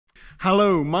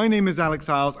Hello, my name is Alex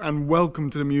Isles and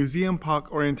welcome to the Museum Park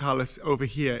Orientalis over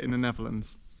here in the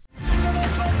Netherlands.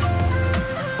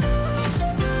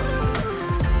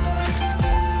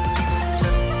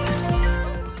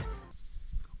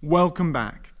 Welcome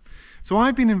back. So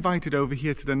I've been invited over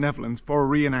here to the Netherlands for a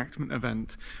reenactment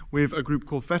event with a group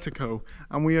called Vertigo,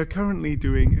 and we are currently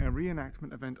doing a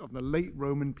reenactment event of the late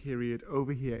Roman period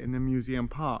over here in the museum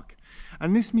park.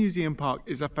 And this museum park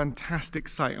is a fantastic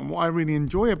site, and what I really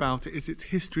enjoy about it is its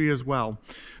history as well,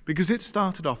 because it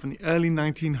started off in the early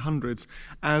 1900s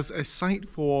as a site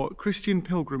for Christian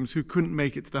pilgrims who couldn't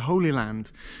make it to the Holy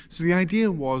Land. So the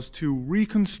idea was to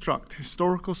reconstruct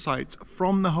historical sites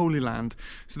from the Holy Land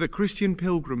so that Christian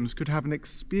pilgrims could have an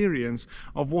experience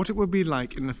of what it would be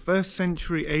like in the 1st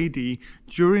century AD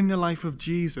during the life of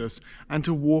Jesus, and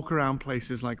to walk around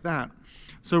places like that.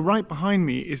 So right behind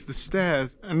me is the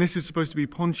stairs, and this is supposed to be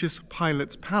Pontius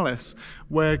Pilate's palace,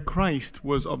 where Christ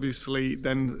was obviously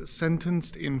then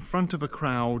sentenced in front of a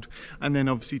crowd and then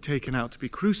obviously taken out to be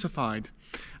crucified.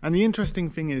 And the interesting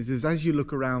thing is as you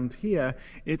look around here,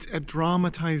 it's a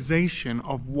dramatization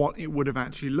of what it would have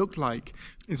actually looked like.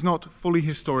 It's not fully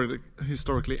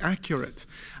historically accurate.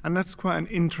 And that's quite an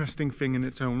interesting thing in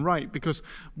its own right, because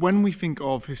when we think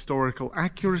of historical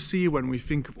accuracy, when we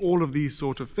think of all of these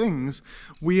sort of things,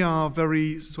 we are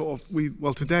very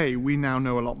today we now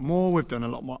know a lot more. We've done a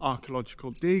lot more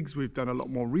archaeological digs, we've done a lot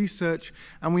more research,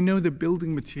 and we know the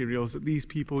building materials that these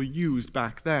people used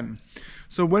back then.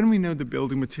 So when we know the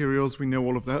building materials, we know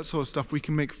all of that sort of stuff, we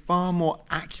can make far more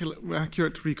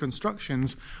accurate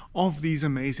reconstructions of these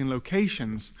amazing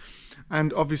locations.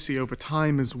 And obviously over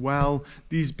time as well,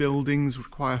 these buildings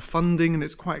require funding and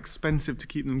it's quite expensive to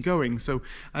keep them going. So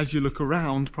as you look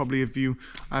around, probably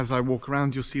as I walk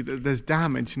around, you'll see that there's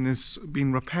damage and there's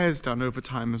been repairs done over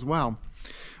time as well.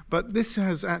 But this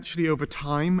has actually, over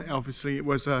time, obviously it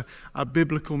was a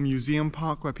biblical museum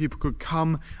park where people could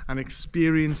come and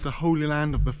experience the Holy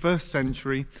Land of the 1st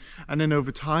century. And then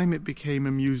over time it became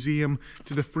a museum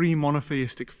to the three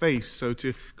monotheistic faiths, so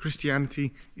to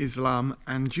Christianity, Islam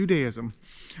and Judaism.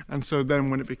 And so then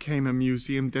when it became a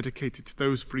museum dedicated to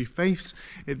those three faiths,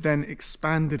 it then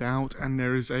expanded out, and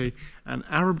there is an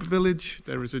Arab village,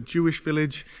 there is a Jewish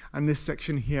village, and this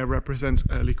section here represents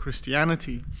early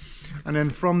Christianity. And then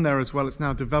from there as well, it's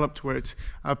now developed where it's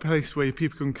a place where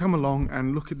people can come along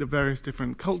and look at the various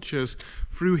different cultures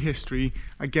through history,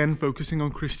 again focusing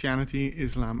on Christianity,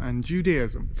 Islam and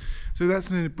Judaism. So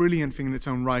that's a brilliant thing in its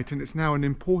own right, and it's now an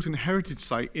important heritage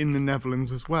site in the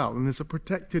Netherlands as well. And there's a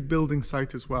protected building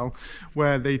site as well,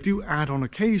 where they do add on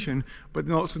occasion, but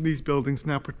lots of these buildings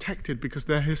now protected because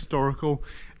they're historical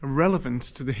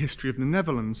relevance to the history of the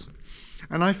Netherlands.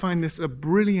 And I find this a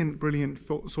brilliant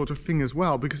sort of thing as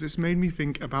well, because it's made me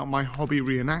think about my hobby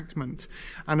reenactment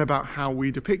and about how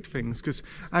we depict things. Because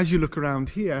as you look around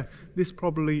here, this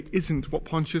probably isn't what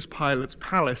Pontius Pilate's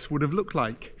palace would have looked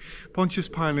like. Pontius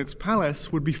Pilate's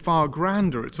palace would be far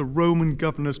grander. It's a Roman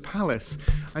governor's palace.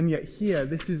 And yet here,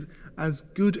 this is as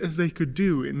good as they could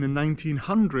do in the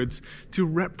 1900s to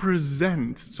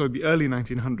represent, so the early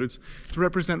 1900s, to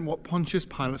represent what Pontius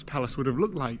Pilate's palace would have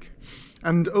looked like.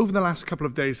 And over the last couple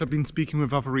of days, I've been speaking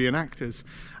with other reenactors,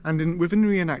 and within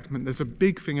reenactment, there's a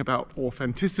big thing about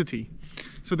authenticity.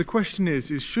 So the question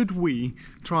is should we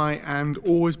try and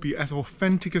always be as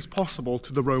authentic as possible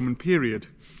to the Roman period?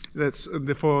 That's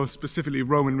for specifically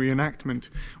Roman reenactment,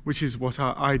 which is what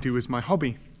I do as my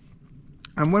hobby.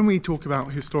 And when we talk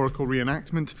about historical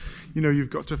reenactment, you've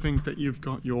got to think that you've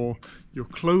got your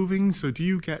clothing. So do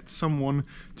you get someone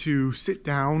to sit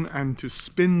down and to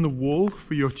spin the wool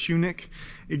for your tunic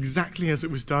exactly as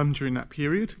it was done during that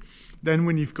period? Then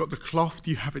when you've got the cloth, do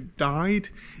you have it dyed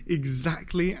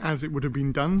exactly as it would have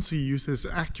been done? So you use as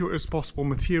accurate as possible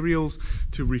materials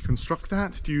to reconstruct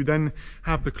that. Do you then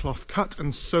have the cloth cut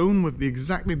and sewn with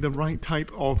exactly the right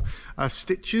type of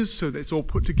stitches so that it's all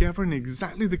put together in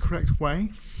exactly the correct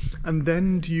way? And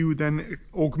then do you then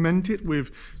augment it with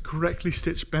correctly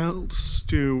stitched belts,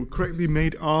 to correctly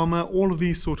made armor, all of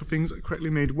these sort of things, correctly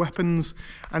made weapons,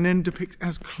 and then depict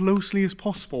as closely as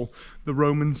possible the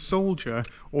Roman soldier,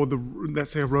 or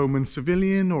let's say a Roman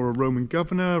civilian, or a Roman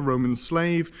governor, a Roman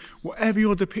slave, whatever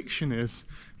your depiction is,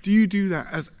 do you do that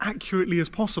as accurately as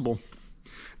possible?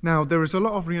 Now, there is a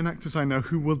lot of reenactors I know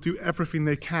who will do everything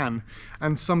they can,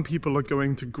 and some people are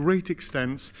going to great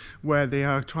extents where they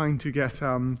are trying to get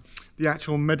the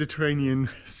actual Mediterranean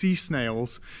sea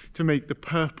snails to make the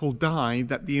purple dye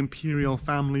that the imperial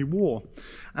family wore.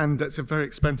 And that's a very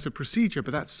expensive procedure,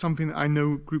 but that's something that I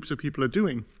know groups of people are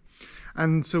doing.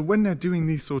 And so when they're doing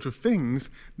these sort of things,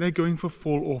 they're going for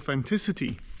full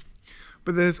authenticity.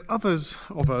 But there's others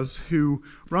of us who,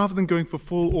 rather than going for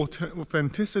full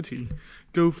authenticity,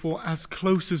 go for as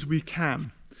close as we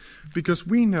can. Because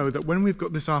we know that when we've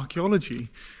got this archaeology,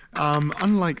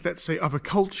 unlike, let's say, other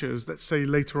cultures, let's say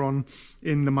later on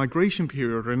in the migration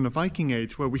period or in the Viking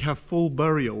Age, where we have full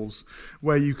burials,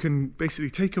 where you can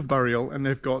basically take a burial and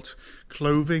they've got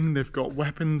clothing, they've got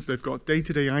weapons, they've got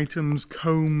day-to-day items,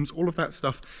 combs, all of that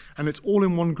stuff, and it's all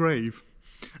in one grave.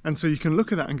 And so you can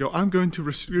look at that and go, I'm going to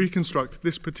reconstruct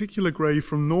this particular grave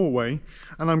from Norway,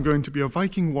 and I'm going to be a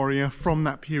Viking warrior from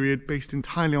that period based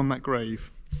entirely on that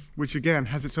grave. Which again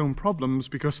has its own problems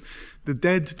because the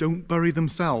dead don't bury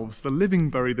themselves, the living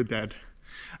bury the dead.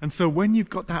 And so when you've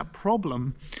got that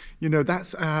problem, you know,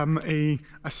 that's a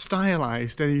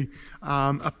stylized, a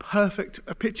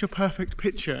picture-perfect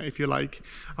picture, if you like,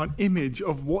 an image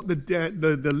of what the dead,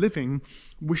 the living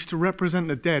wish to represent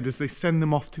the dead as they send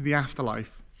them off to the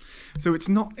afterlife. So it's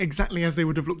not exactly as they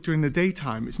would have looked during the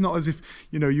daytime. It's not as if,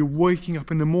 you know, you're waking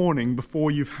up in the morning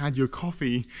before you've had your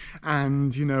coffee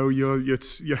and, you know,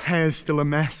 your hair's still a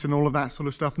mess and all of that sort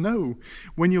of stuff. No,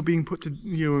 when you're being put to,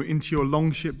 you know, into your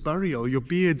long ship burial, your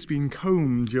beard's being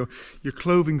combed, your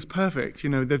clothing's perfect. You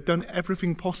know, they've done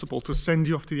everything possible to send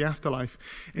you off to the afterlife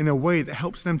in a way that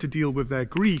helps them to deal with their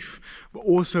grief, but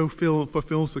also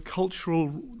fulfills the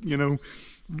cultural, you know,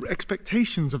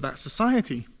 expectations of that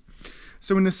society.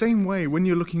 So in the same way, when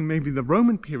you're looking maybe the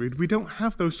Roman period, we don't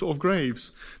have those sort of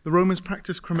graves. The Romans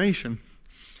practiced cremation.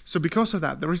 So because of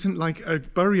that, there isn't like a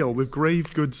burial with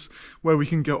grave goods where we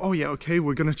can go, oh yeah, okay,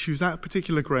 we're going to choose that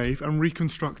particular grave and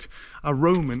reconstruct a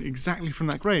Roman exactly from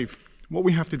that grave. What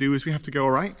we have to do is we have to go,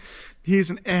 all right, here's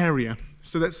an area.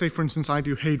 So let's say, for instance, I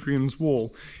do Hadrian's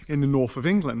Wall in the north of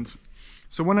England.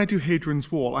 So when I do Hadrian's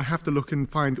Wall, I have to look and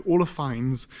find all the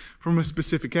finds from a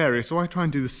specific area. So I try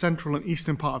and do the central and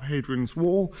eastern part of Hadrian's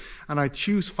Wall, and I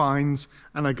choose finds,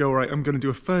 and I go, right, I'm going to do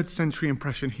a 3rd century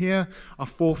impression here, a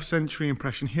 4th century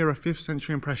impression here, a 5th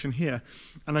century impression here.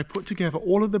 And I put together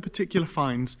all of the particular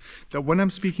finds that when I'm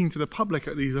speaking to the public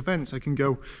at these events, I can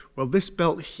go, well, this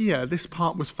belt here, this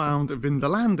part was found at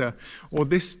Vindolanda, or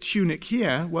this tunic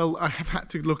here, well, I have had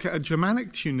to look at a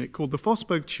Germanic tunic called the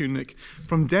Fosberg tunic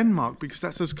from Denmark, because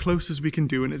that's as close as we can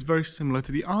do, and it's very similar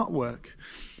to the artwork.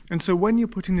 And so when you're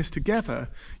putting this together,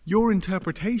 your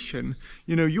interpretation,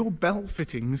 you know, your belt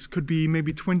fittings could be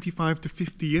maybe 25 to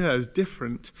 50 years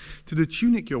different to the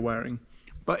tunic you're wearing,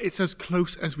 but it's as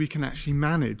close as we can actually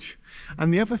manage.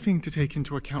 And the other thing to take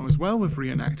into account as well with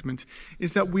reenactment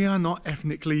is that we are not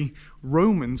ethnically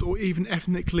Romans or even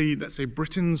ethnically, let's say,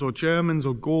 Britons or Germans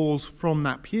or Gauls from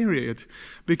that period,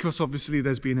 because obviously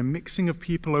there's been a mixing of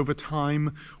people over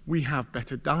time. We have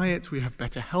better diets, we have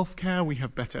better healthcare, we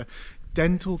have better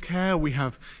dental care, we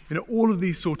have, you know, all of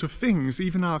these sort of things.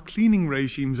 Even our cleaning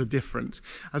regimes are different.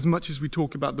 As much as we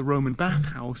talk about the Roman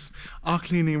bathhouse, our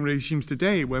cleaning regimes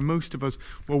today, where most of us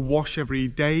will wash every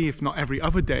day, if not every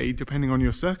other day, depending on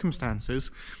your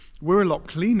circumstances, we're a lot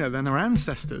cleaner than our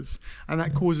ancestors, and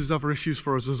that causes other issues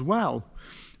for us as well.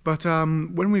 But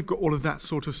when we've got all of that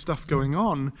sort of stuff going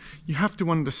on, you have to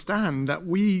understand that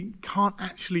we can't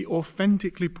actually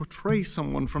authentically portray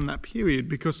someone from that period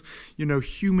because, you know,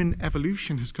 human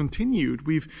evolution has continued.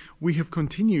 We have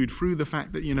continued through the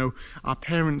fact that, you know, our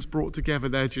parents brought together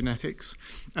their genetics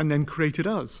and then created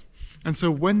us. And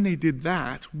so when they did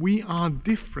that, we are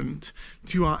different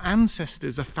to our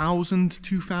ancestors 1,000,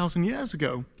 2,000 years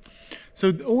ago.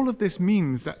 So all of this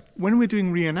means that when we're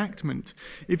doing reenactment,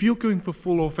 if you're going for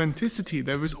full authenticity,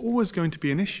 there is always going to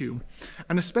be an issue.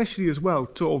 And especially as well,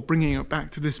 sort of bringing it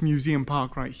back to this museum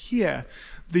park right here,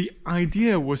 the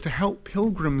idea was to help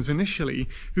pilgrims initially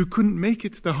who couldn't make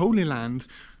it to the Holy Land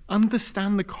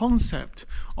understand the concept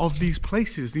of these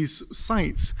places, these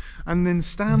sites, and then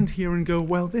stand here and go,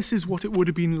 well, this is what it would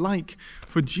have been like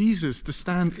for Jesus to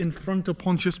stand in front of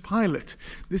Pontius Pilate.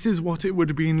 This is what it would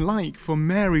have been like for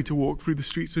Mary to walk through the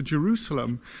streets of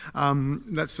Jerusalem.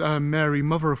 That's Mary,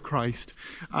 mother of Christ,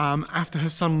 after her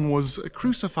son was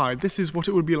crucified. This is what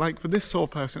it would be like for this sort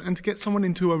of person, and to get someone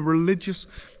into a religious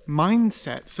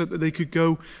mindset so that they could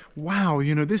go, wow,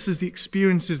 you know, this is the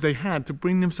experiences they had to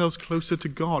bring themselves closer to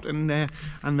God and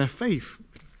their faith.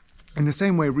 In the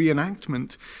same way,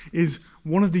 reenactment is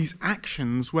one of these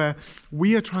actions where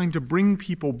we are trying to bring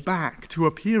people back to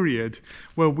a period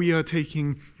where we are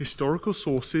taking historical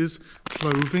sources,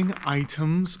 clothing,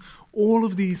 items, all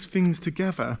of these things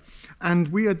together, and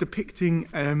we are depicting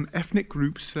ethnic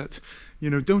groups that, you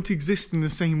know, don't exist in the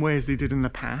same way as they did in the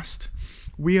past.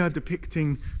 We are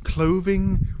depicting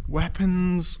clothing,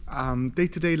 weapons,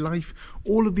 day-to-day life,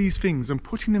 all of these things, and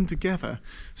putting them together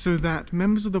so that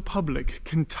members of the public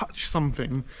can touch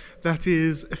something that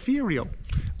is ethereal,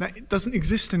 that doesn't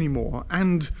exist anymore,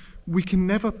 and we can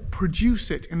never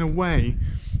produce it in a way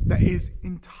that is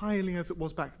entirely as it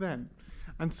was back then.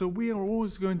 And so we are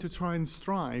always going to try and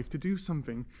strive to do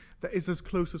something that is as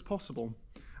close as possible.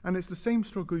 And it's the same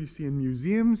struggle you see in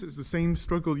museums, it's the same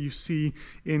struggle you see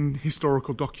in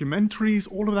historical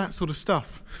documentaries, all of that sort of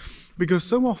stuff. Because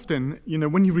so often, you know,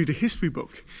 when you read a history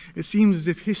book, it seems as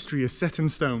if history is set in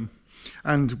stone.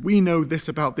 And we know this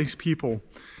about these people.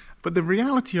 But the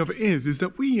reality of it is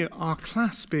that we are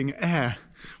clasping air.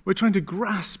 We're trying to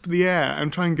grasp the air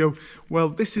and try and go, well,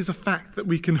 this is a fact that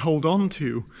we can hold on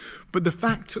to. But the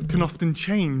fact can often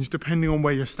change depending on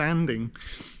where you're standing.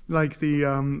 Like the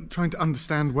trying to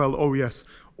understand, well, oh yes,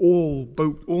 all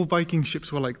Viking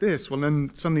ships were like this. Well,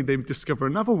 then suddenly they discover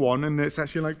another one, and it's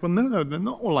actually like, well, no, they're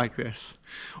not all like this.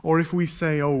 Or if we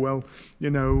say, oh, well, you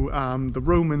know, the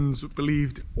Romans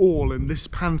believed all in this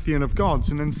pantheon of gods,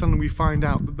 and then suddenly we find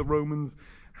out that the Romans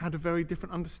had a very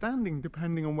different understanding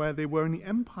depending on where they were in the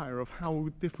empire of how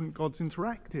different gods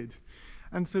interacted.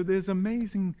 And so there's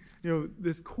amazing, you know,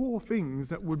 there's core things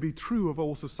that would be true of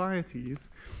all societies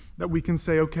that we can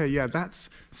say, okay, yeah,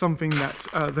 that's something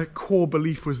that the core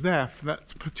belief was there for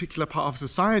that particular part of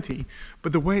society,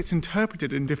 but the way it's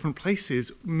interpreted in different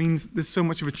places means there's so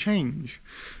much of a change.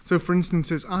 So for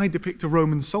instance, as I depict a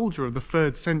Roman soldier of the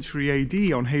 3rd century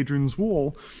AD on Hadrian's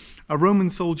Wall, a Roman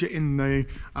soldier in the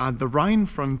Rhine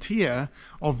frontier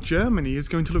of Germany is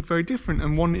going to look very different,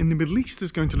 and one in the Middle East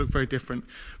is going to look very different,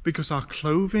 because our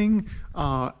clothing,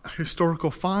 our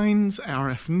historical finds, our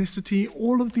ethnicity,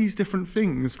 all of these different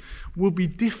things will be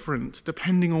different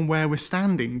depending on where we're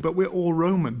standing, but we're all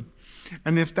Roman.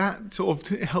 And if that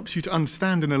sort of helps you to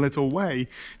understand in a little way,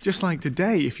 just like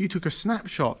today, if you took a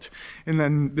snapshot and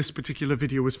then this particular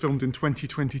video was filmed in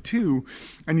 2022,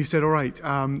 and you said, all right,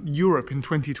 Europe in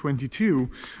 2022,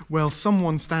 well,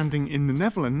 someone standing in the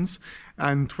Netherlands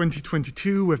and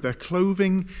 2022 with their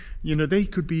clothing, you know, they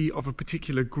could be of a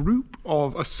particular group,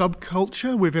 of a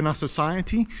subculture within our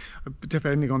society,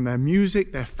 depending on their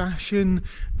music, their fashion,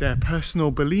 their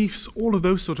personal beliefs, all of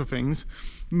those sort of things.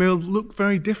 They'll look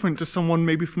very different to someone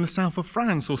maybe from the south of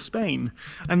France or Spain,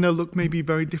 and they'll look maybe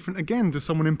very different again to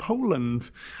someone in Poland.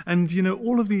 And you know,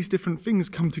 all of these different things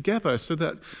come together so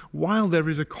that while there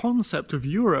is a concept of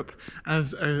Europe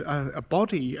as a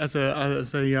body, as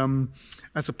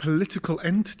a political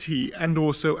entity, and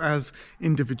also as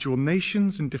individual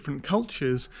nations and different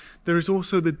cultures, there is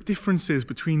also the differences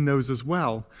between those as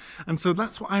well. And so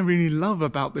that's what I really love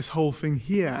about this whole thing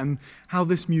here, and how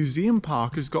this museum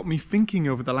park has got me thinking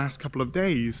over the last couple of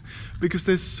days, because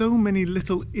there's so many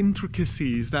little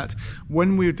intricacies that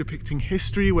when we're depicting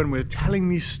history, when we're telling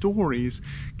these stories,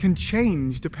 can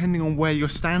change depending on where you're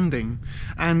standing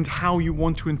and how you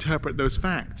want to interpret those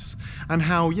facts. And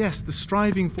how, yes, the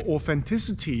striving for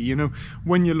authenticity, you know,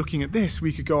 when you're looking at this,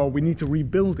 we could go, oh, we need to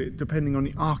rebuild it depending on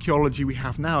the archaeology we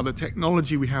have now, the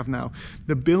technology we have now,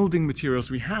 the building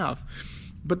materials we have.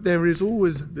 But there is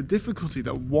always the difficulty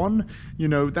that one, you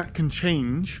know, that can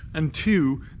change, and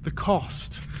two, the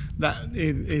cost that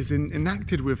is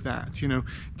enacted with that. You know,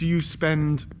 do you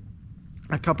spend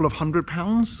a couple of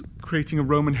 £100 creating a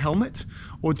Roman helmet,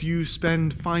 or do you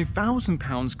spend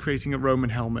 £5,000 creating a Roman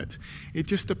helmet? It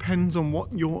just depends on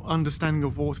what your understanding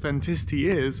of authenticity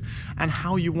is and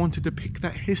how you want to depict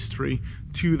that history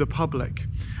to the public.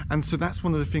 And so that's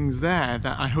one of the things there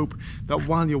that I hope that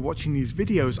while you're watching these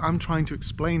videos, I'm trying to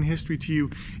explain history to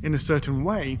you in a certain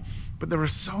way, but there are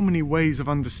so many ways of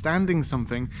understanding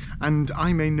something, and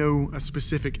I may know a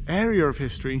specific area of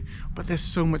history, but there's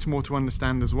so much more to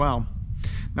understand as well.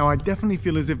 Now, I definitely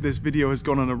feel as if this video has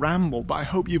gone on a ramble, but I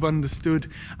hope you've understood,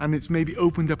 and it's maybe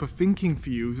opened up a thinking for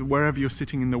you wherever you're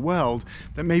sitting in the world,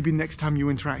 that maybe next time you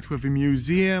interact with a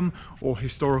museum or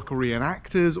historical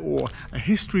reenactors or a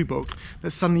history book, that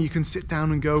suddenly you can sit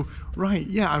down and go, right,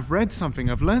 yeah, I've read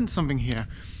something, I've learned something here.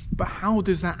 But how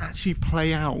does that actually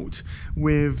play out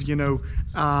with, you know,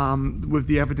 with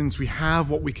the evidence we have,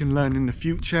 what we can learn in the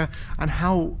future, and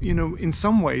how, you know, in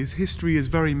some ways history is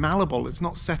very malleable, it's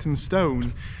not set in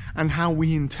stone, and how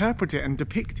we interpret it and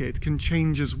depict it can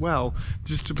change as well,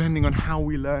 just depending on how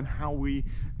we learn, how we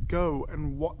go,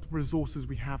 and what resources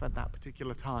we have at that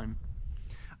particular time.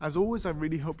 As always, I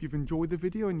really hope you've enjoyed the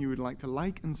video and you would like to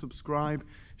like and subscribe,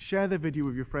 share the video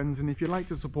with your friends, and if you'd like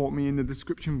to support me, in the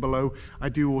description below I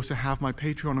do also have my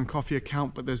Patreon and Ko-fi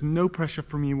account, but there's no pressure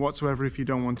from me whatsoever if you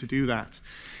don't want to do that.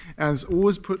 As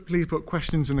always, please put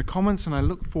questions in the comments, and I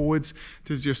look forward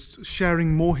to just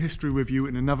sharing more history with you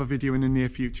in another video in the near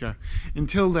future.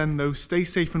 Until then though, stay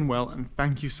safe and well, and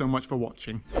thank you so much for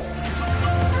watching.